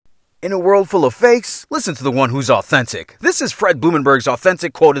In a world full of fakes, listen to the one who's authentic. This is Fred Blumenberg's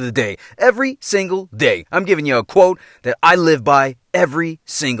authentic quote of the day. Every single day, I'm giving you a quote that I live by every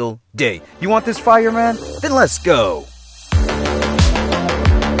single day. You want this fire, man? Then let's go.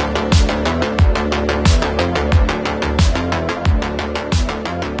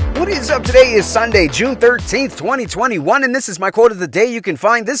 What is up? Today is Sunday, June 13th, 2021, and this is my quote of the day. You can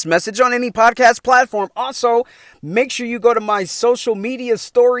find this message on any podcast platform. Also, make sure you go to my social media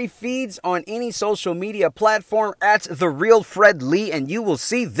story feeds on any social media platform at The Real Fred Lee, and you will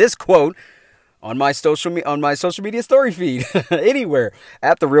see this quote on my social media story feed anywhere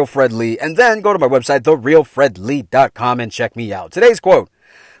at The Real Fred Lee. And then go to my website, therealfredlee.com, and check me out. Today's quote.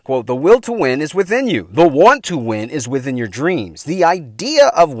 Quote, the will to win is within you. The want to win is within your dreams. The idea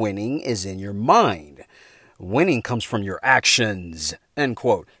of winning is in your mind. Winning comes from your actions. End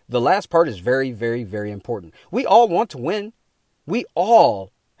quote. The last part is very, very, very important. We all want to win. We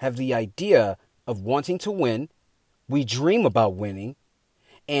all have the idea of wanting to win. We dream about winning.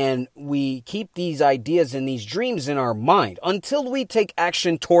 And we keep these ideas and these dreams in our mind until we take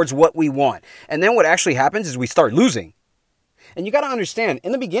action towards what we want. And then what actually happens is we start losing. And you got to understand,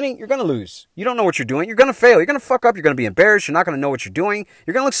 in the beginning, you're going to lose. You don't know what you're doing. You're going to fail. You're going to fuck up. You're going to be embarrassed. You're not going to know what you're doing.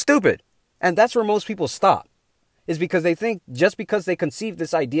 You're going to look stupid. And that's where most people stop. Is because they think just because they conceive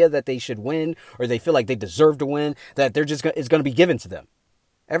this idea that they should win or they feel like they deserve to win, that it's going to be given to them.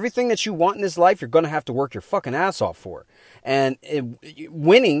 Everything that you want in this life, you're going to have to work your fucking ass off for. And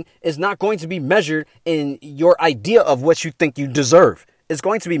winning is not going to be measured in your idea of what you think you deserve. It's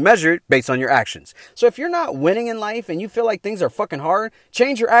going to be measured based on your actions. So if you're not winning in life and you feel like things are fucking hard,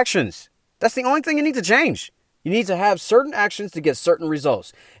 change your actions. That's the only thing you need to change. You need to have certain actions to get certain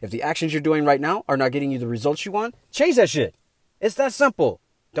results. If the actions you're doing right now are not getting you the results you want, change that shit. It's that simple.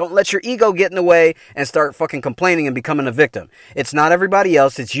 Don't let your ego get in the way and start fucking complaining and becoming a victim. It's not everybody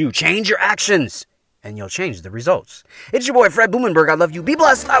else, it's you. Change your actions and you'll change the results. It's your boy Fred Blumenberg. I love you. Be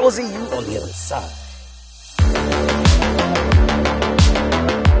blessed. I will see you on the other side.